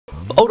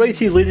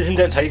Alrighty, ladies and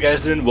gents, how you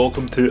guys doing?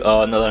 Welcome to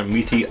another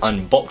Meaty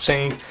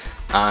unboxing,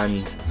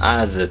 and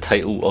as the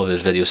title of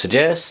this video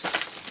suggests,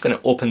 I'm going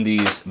to open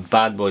these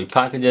bad boy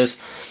packages.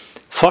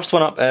 First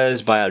one up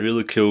is by a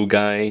really cool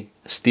guy,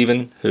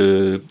 Stephen,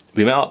 who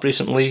we met up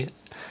recently,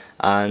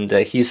 and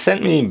he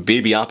sent me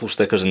baby Apple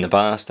stickers in the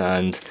past,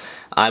 and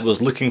I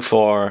was looking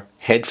for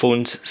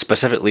headphones,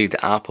 specifically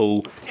the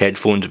Apple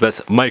headphones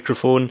with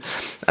microphone,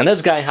 and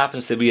this guy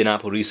happens to be an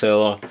Apple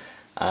reseller,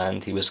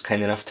 and he was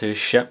kind enough to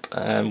ship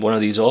one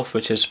of these off,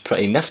 which is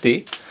pretty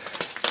nifty.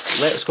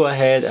 Let's go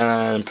ahead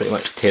and pretty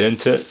much tear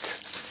into it.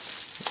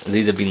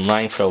 These have been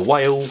lying for a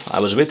while. I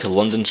was away to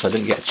London, so I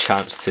didn't get a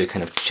chance to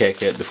kind of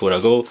check it before I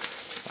go,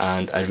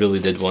 and I really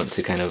did want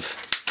to kind of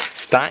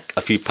stack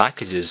a few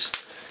packages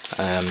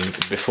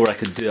before I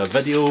could do a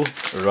video,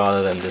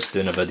 rather than just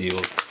doing a video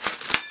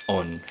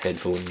on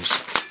headphones.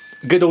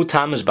 Good old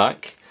Tam is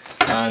back,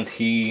 and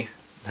he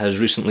has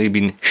recently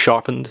been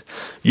sharpened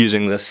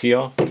using this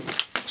here.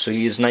 So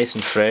he is nice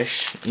and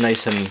fresh,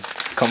 nice and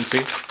comfy.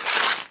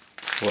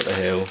 What the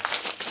hell?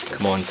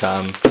 Come on,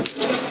 Tam.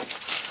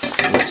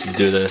 Let's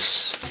do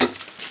this.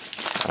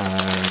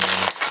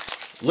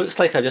 Looks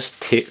like I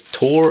just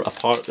tore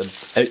apart the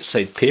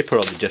outside paper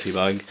of the jiffy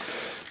bag.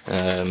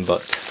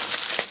 But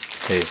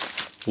hey,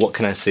 what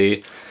can I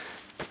say?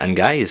 And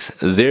guys,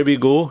 there we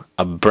go.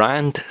 A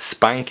brand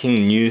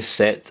spanking new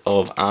set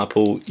of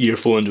Apple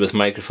earphones with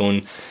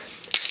microphone.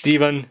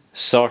 Stephen,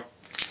 sir,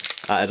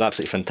 that is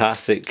absolutely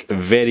fantastic.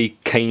 Very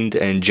kind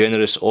and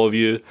generous of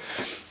you.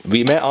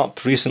 We met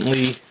up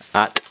recently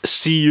at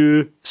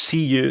CU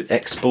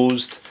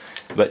Exposed,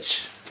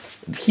 which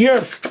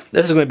here,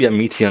 this is going to be a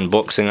meaty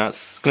unboxing.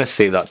 That's going to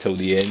save that till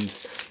the end.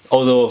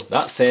 Although,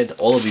 that said,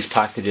 all of these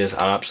packages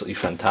are absolutely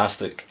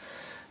fantastic.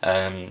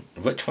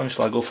 Which one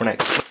shall I go for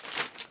next?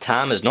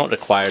 Tam is not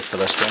required for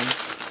this one.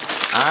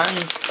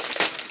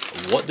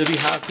 And what do we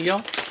have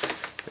here?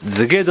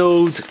 The good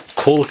old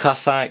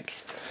Kolkasak.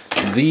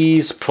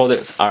 These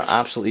products are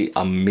absolutely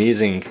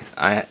amazing.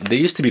 They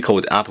used to be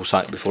called Apple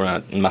Sack before.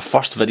 In my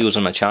first videos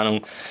on my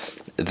channel,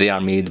 they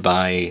are made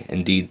by,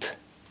 indeed,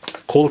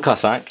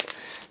 Kolkasak.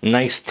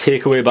 Nice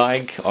takeaway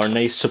bag, or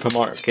nice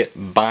supermarket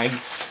bag.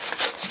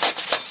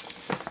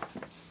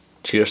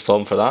 Cheers,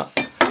 Tom, for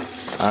that.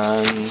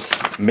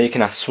 And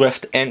making a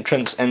swift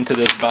entrance into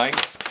this bag.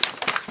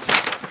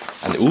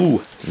 And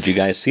ooh, did you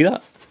guys see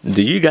that?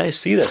 Do you guys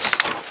see this?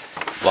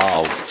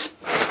 Wow.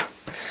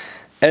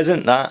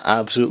 Isn't that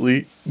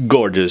absolutely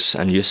gorgeous?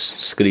 And use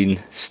screen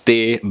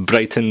stay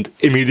brightened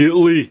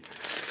immediately.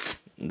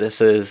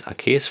 This is a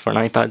case for an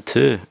iPad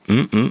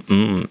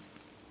 2.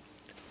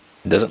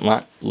 Doesn't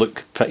that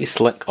look pretty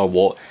slick or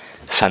what?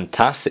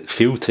 Fantastic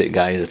feel to it,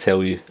 guys, I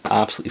tell you.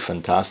 Absolutely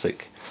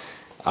fantastic.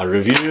 A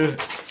review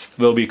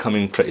will be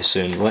coming pretty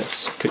soon.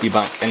 Let's put you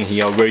back in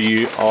here where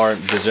you are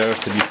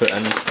deserved to be put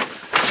in.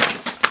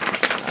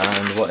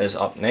 And what is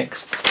up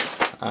next?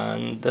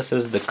 And this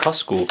is the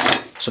Cusco.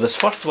 So this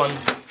first one,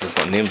 we've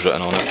got names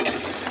written on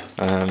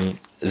it.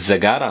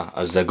 Zagara,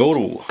 or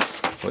Zagoro.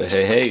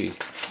 Hey, hey.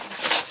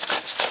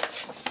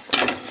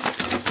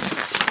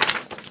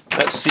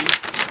 Let's see.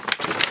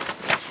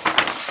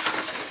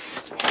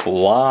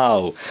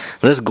 Wow.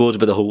 This goes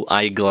with the whole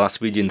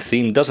iGlaswegian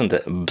theme, doesn't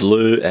it?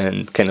 Blue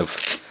and kind of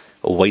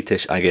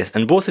whitish, I guess.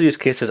 And both of these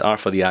cases are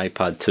for the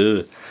iPad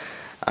 2.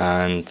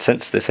 And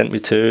since they sent me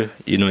two,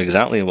 you know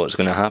exactly what's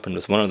going to happen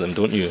with one of them,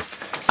 don't you?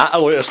 At a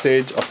later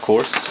stage, of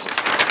course.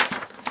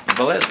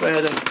 But let's go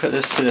ahead and put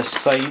this to the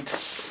side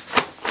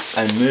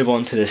and move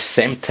on to the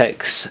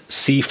Semtex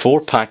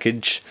C4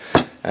 package.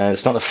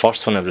 It's not the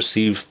first one I've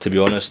received, to be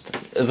honest.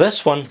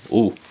 This one,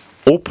 oh,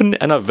 open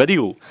in a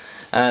video.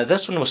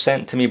 This one was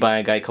sent to me by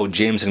a guy called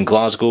James in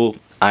Glasgow.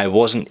 I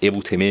wasn't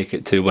able to make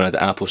it to one of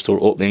the Apple Store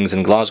openings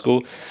in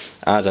Glasgow,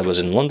 as I was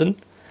in London.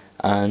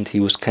 And he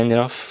was kind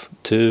enough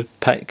to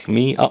pick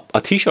me up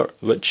a t-shirt,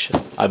 which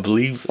I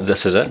believe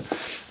this is it.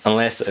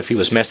 Unless if he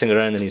was messing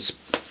around and he's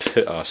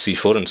put a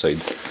C4 inside.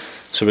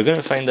 So we're going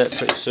to find out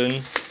pretty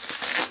soon.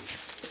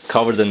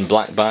 Covered in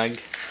black bag,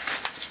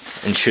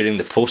 ensuring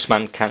the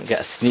postman can't get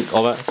a sneak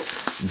of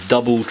it.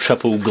 Double,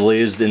 triple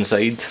glazed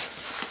inside.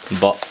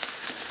 But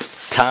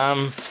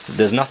Tam,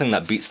 there's nothing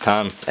that beats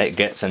Tam. It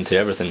gets into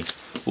everything.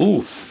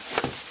 Ooh,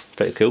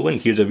 pretty cool one.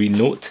 Here's a wee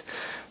note.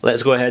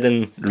 Let's go ahead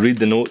and read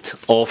the note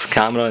off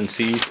camera and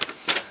see.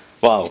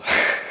 Wow.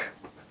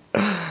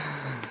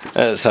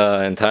 It's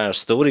an entire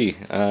story.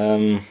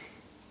 That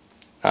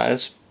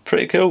is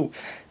pretty cool.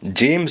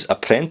 James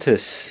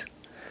Apprentice.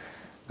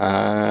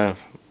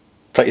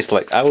 Pretty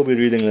slick. I will be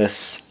reading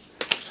this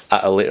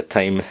at a later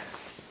time,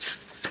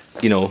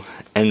 you know,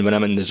 and when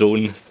I'm in the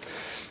zone.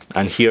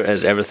 And here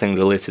is everything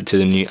related to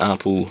the new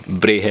Apple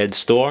Brayhead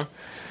store.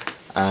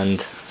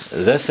 And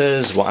this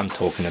is what I'm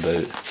talking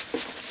about.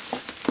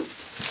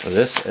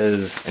 This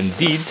is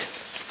indeed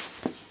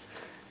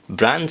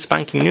brand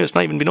spanking new. It's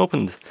not even been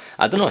opened.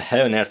 I don't know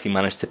how on earth he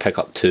managed to pick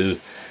up two,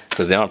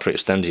 because they are pretty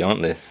stingy,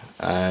 aren't they?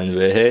 And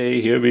hey,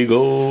 here we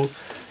go.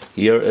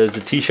 Here is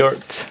the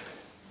t-shirt.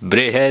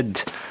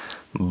 Brayhead.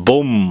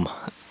 Boom.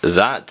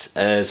 that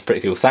is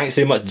pretty cool. Thanks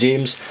very much,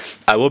 James.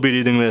 I will be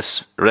reading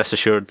this, rest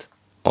assured,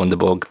 on the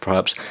blog,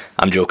 perhaps.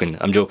 I'm joking,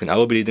 I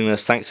will be reading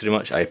this. Thanks very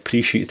much. I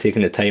appreciate you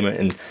taking the time out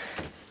and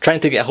trying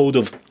to get a hold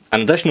of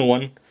an additional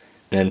one,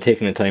 and then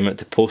taking the time out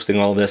to posting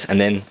all this, and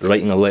then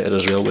writing a letter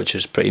as well, which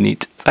is pretty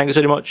neat. Thanks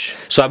very much.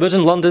 So I was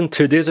in London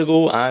 2 days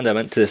ago, and I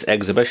went to this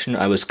exhibition.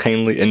 I was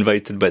kindly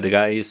invited by the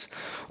guys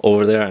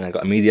over there, and I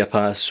got a media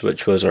pass, or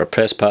a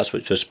press pass,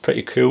 which was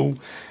pretty cool.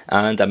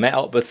 And I met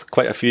up with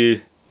quite a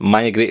few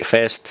Migrate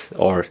Fest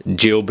or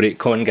Jailbreak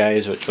Con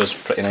guys, which was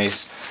pretty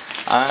nice.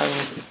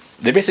 And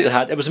they basically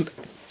had, it was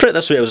put it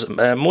this way, it was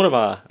more of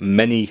a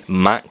mini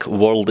Mac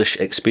worldish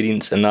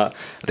experience in that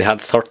they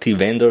had 30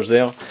 vendors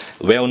there,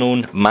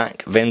 well-known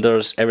Mac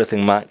vendors,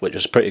 everything Mac, which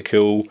was pretty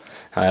cool.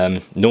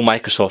 No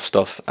Microsoft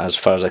stuff as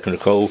far as I can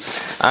recall,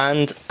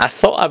 and I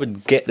thought I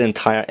would get the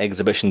entire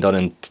exhibition done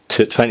in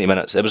 20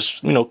 minutes. It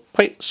was, you know,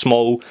 quite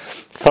small,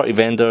 30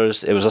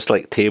 vendors. It was just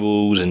like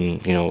tables,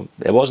 and you know,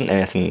 it wasn't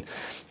anything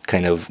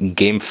kind of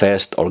Game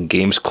Fest or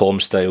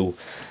Gamescom style.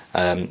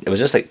 It was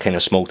just like kind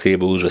of small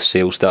tables with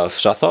sales stuff,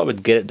 so I thought I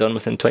would get it done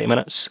within 20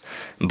 minutes,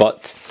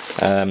 but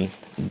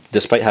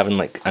despite having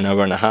like an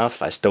hour and a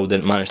half, I still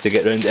didn't manage to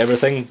get around to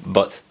everything,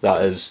 but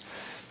that is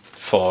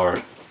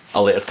for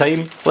a later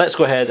time. Let's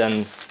go ahead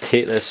and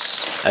take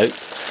this out.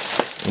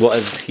 What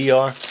is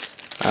here?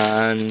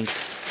 And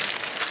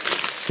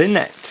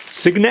Signet.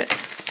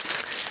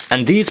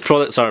 And these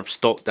products are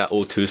stocked at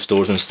O2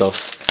 stores and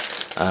stuff.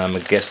 I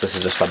guess this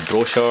is just a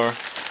brochure,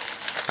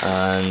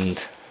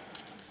 and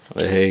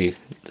hey,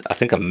 I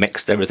think I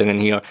mixed everything in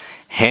here.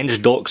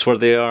 Henge docks were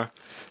there.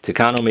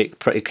 Tucano make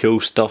pretty cool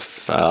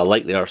stuff. I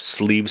like their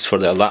sleeves for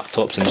their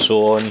laptops and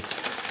so on.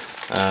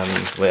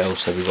 What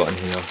else have we got in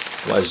here?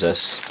 What is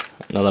this?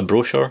 Another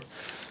brochure?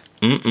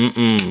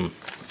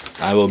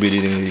 I will be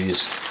reading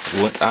these,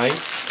 won't I?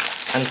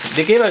 And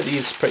they gave out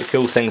these pretty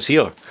cool things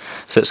here.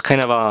 So it's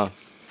kind of a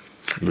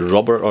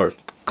rubber or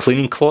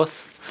cleaning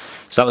cloth.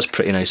 So that was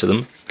pretty nice of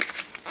them.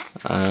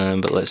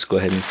 But let's go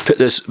ahead and put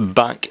this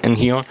back in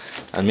here,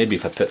 and maybe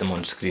if I put them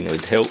on screen it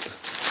would help.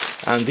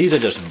 And these are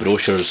just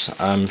brochures.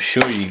 I'm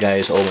sure you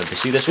guys all want to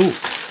see this. Oh,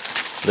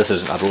 this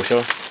isn't a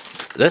brochure.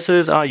 This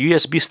is a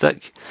USB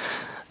stick,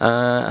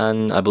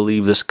 and I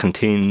believe this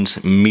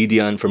contains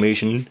media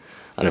information,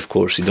 and of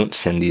course you don't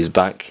send these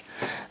back.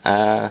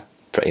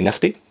 Pretty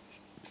nifty.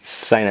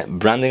 Signet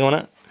branding on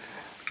it.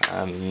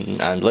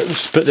 And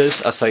let's put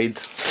this aside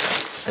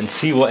and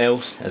see what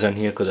else is in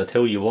here, because I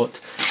tell you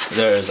what,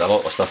 there's a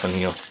lot of stuff in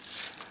here.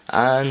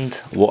 And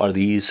what are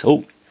these?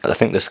 Oh, I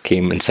think this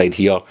came inside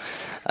here.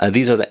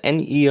 These are the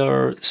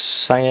in-ear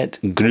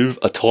Signet Groove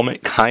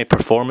Atomic High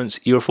Performance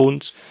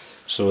earphones.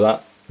 So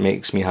that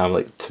makes me have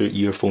like 2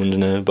 earphones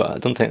now, but I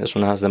don't think this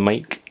one has the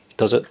mic,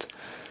 does it?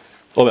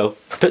 Oh well,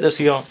 put this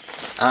here.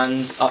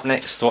 And up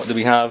next, what do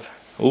we have?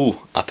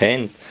 Oh, a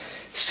pen.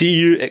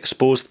 CU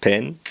exposed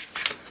pen.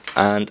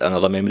 And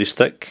another memory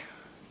stick.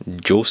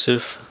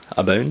 Joseph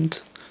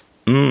Abound.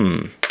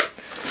 Moving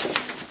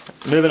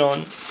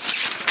on.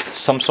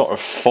 Some sort of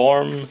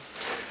form.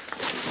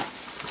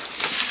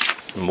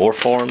 More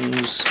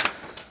forms.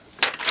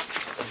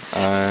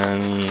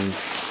 And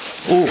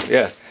oh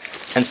yeah,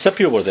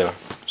 Incipio were there.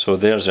 So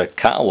there's a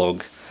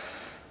catalogue.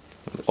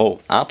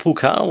 Oh, Apple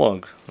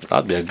catalogue.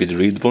 That'd be a good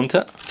read, won't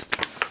it?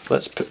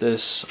 Let's put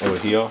this over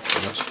here.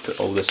 Let's put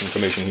all this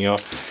information here,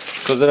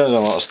 because there is a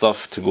lot of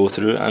stuff to go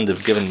through, and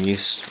they've given me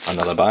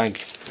another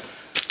bag.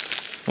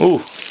 Oh,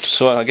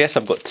 so I guess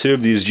I've got 2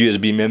 of these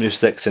USB memory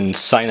sticks and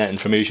Signet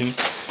information.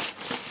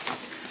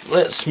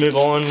 Let's move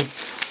on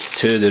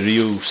to the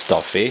real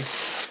stuff, eh?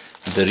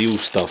 The real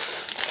stuff.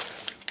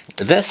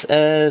 This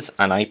is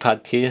an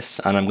iPad case,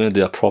 and I'm going to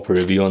do a proper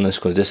review on this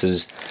because this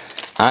is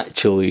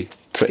actually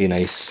pretty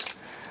nice.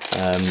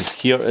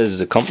 Here is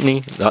the company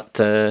that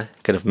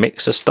kind of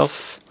makes this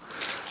stuff,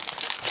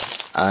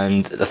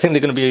 and I think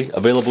they're going to be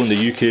available in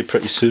the UK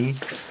pretty soon.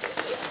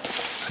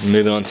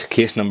 Moving on to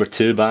case number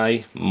 2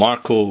 by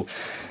Marco.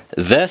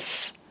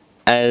 This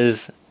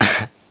is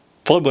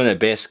probably one of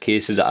the best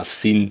cases that I've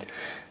seen.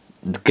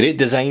 Great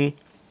design,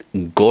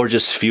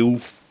 gorgeous feel.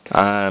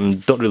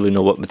 Don't really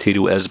know what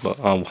material it is, but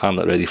I'll have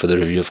that ready for the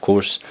review, of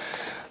course.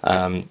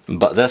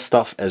 But this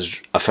stuff is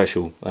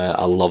official.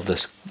 I love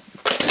this.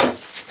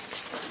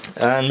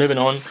 And moving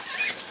on,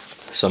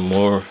 some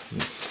more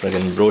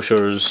friggin'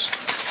 brochures.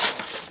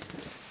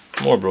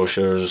 More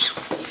brochures.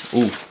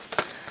 Ooh,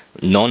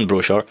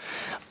 non-brochure.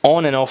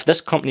 On and off,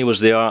 this company was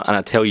there, and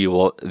I tell you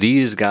what,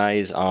 these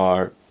guys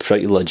are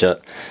pretty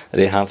legit.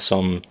 They have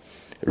some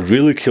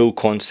really cool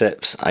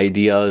concepts,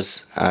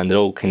 ideas, and they're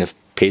all kind of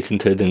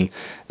patented, and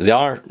they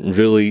are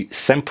really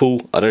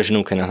simple,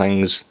 original kind of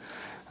things.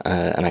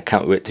 And I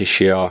can't wait to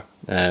share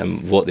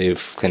what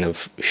they've kind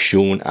of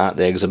shown at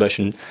the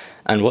exhibition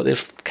and what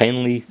they've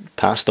kindly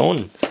passed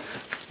on.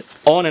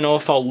 On and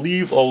off, I'll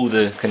leave all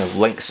the kind of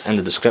links in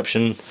the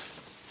description.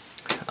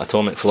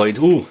 Atomic Floyd.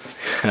 Ooh,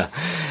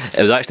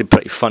 it was actually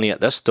pretty funny at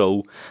this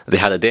stall. They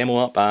had a demo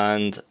up,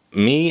 and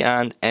me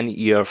and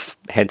in-ear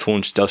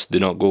headphones just do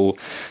not go.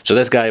 So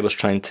this guy was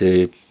trying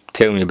to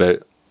tell me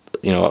about,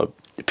 you know,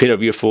 a pair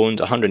of earphones,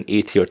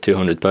 180 or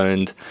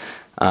 £200,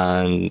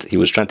 and he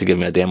was trying to give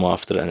me a demo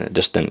after it, and it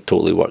just didn't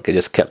totally work. It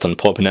just kept on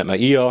popping out my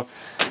ear,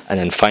 and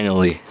then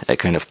finally it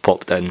kind of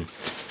popped in.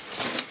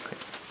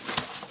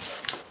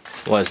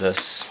 What is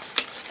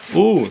this?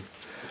 Ooh,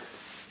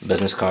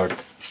 business card.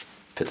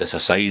 Put this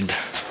aside.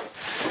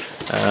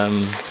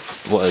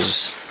 What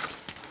is...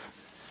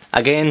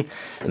 Again,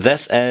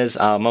 this is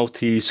a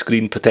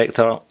multi-screen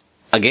protector,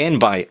 again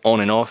by On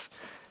and Off.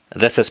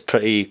 This is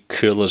pretty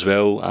cool as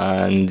well,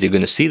 and you're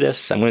going to see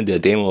this. I'm going to do a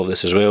demo of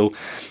this as well,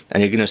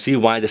 and you're going to see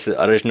why this is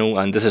original,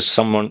 and this is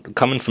someone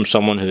coming from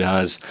someone who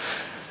has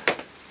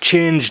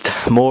changed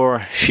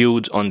more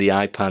shields on the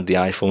iPad, the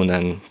iPhone,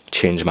 than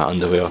changed my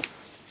underwear,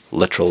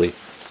 literally.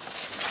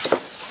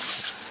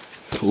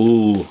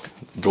 Ooh,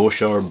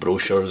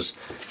 brochures,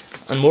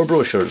 and more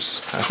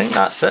brochures. I think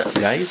that's it,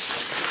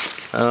 guys.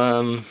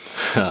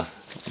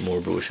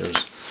 More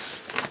brochures.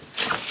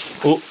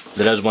 Oh,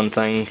 there is one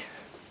thing.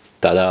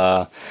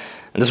 Ta-da!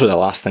 And this was the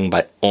last thing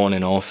by On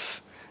and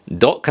Off.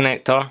 Dot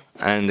connector,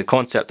 and the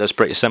concept is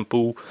pretty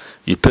simple.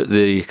 You put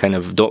the kind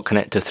of dot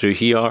connector through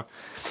here,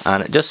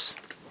 and it just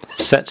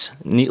sits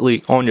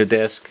neatly on your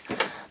desk.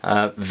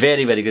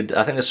 Very, very good.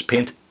 I think this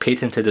is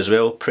patented as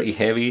well, pretty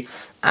heavy,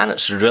 and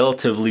it's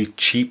relatively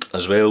cheap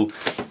as well.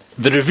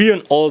 The review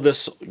on all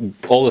this,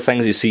 all the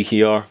things you see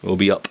here, will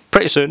be up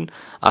pretty soon.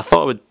 I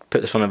thought I would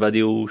put this on a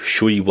video,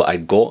 show you what I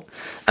got,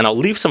 and I'll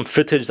leave some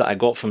footage that I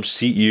got from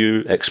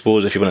CU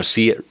Expose if you want to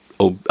see it.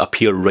 It'll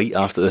appear right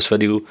after this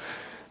video.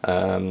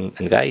 And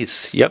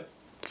guys, yep,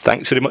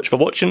 thanks very much for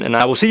watching, and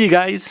I will see you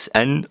guys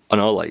in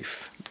another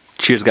life.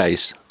 Cheers,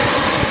 guys.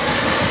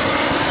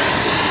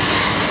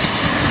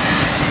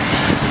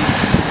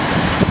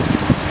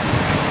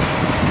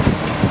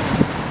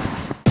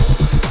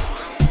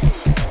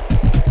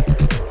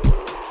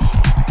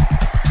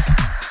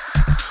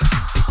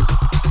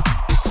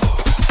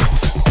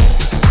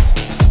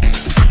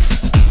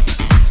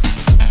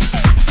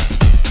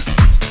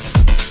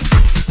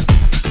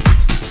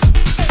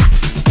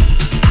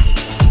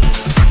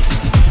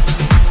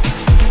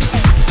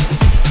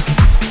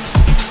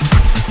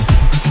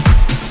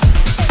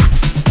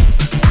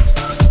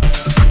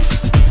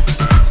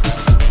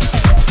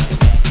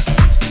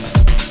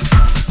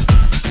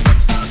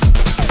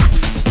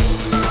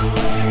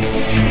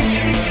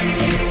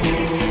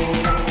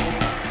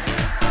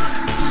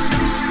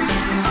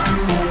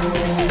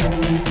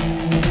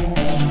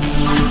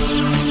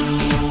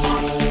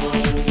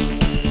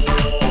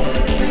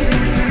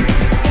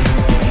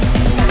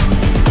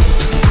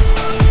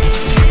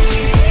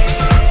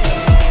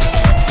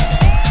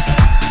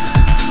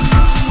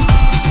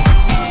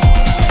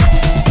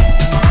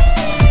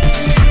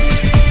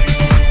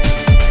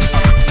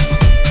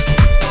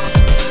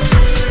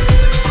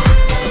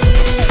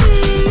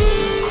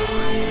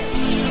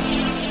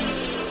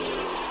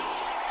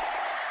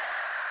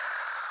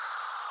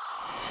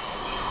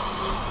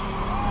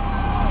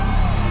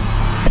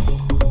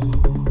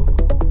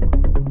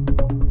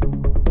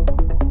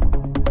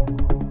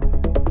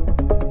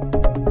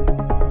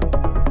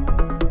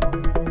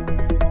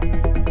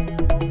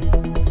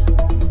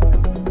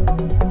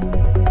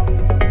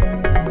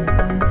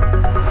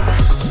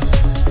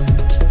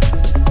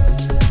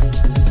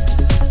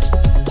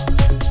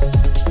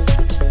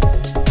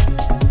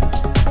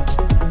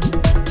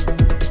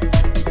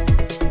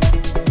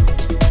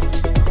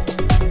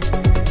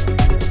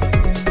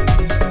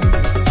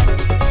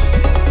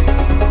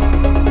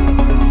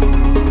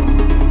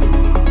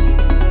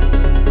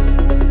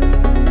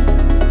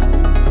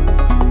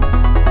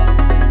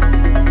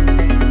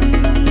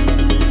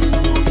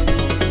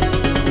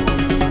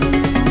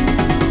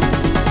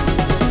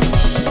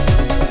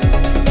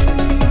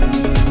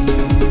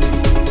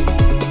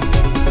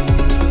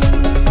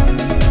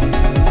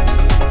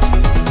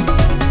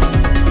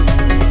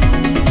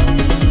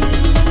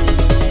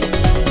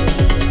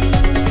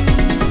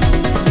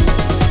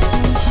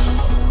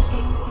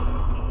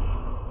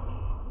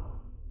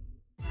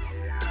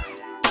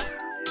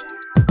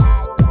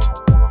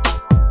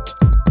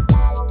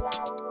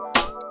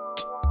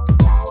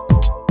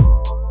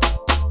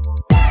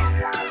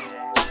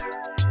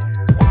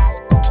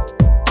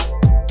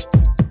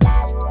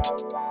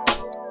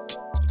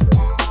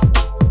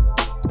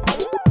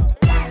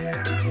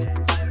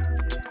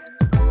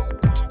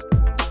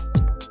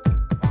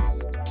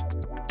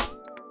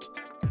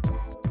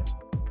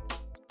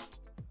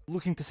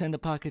 Looking to send a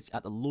package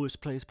at the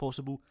lowest price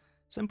possible?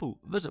 Simple.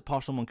 Visit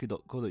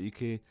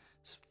parcelmonkey.co.uk,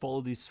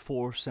 follow these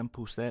 4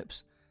 simple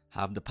steps,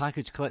 have the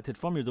package collected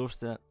from your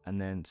doorstep,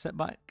 and then sit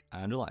back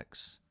and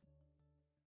relax.